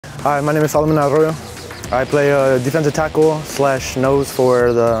Hi, my name is Salomon Arroyo. I play defensive tackle / nose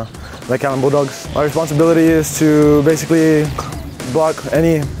for the McAllen Bulldogs. My responsibility is to basically block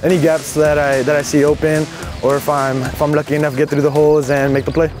any gaps that I see open, or if I'm lucky enough, get through the holes and make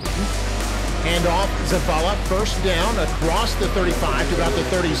the play. Hand off Zavala, first down across the 35 to about the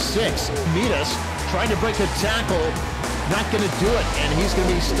 36. Mitas trying to break a tackle, not going to do it, and he's going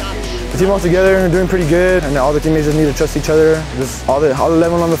to be stopped. The team all together and doing pretty good, and all the teammates just need to trust each other. Just all the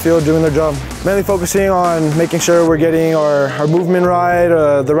 11 on the field doing their job. Mainly focusing on making sure we're getting our movement right,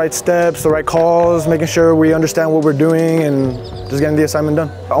 the right steps, the right calls, making sure we understand what we're doing, and just getting the assignment done.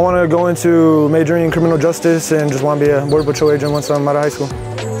 I want to go into majoring in criminal justice and just want to be a Border Patrol agent once I'm out of high school.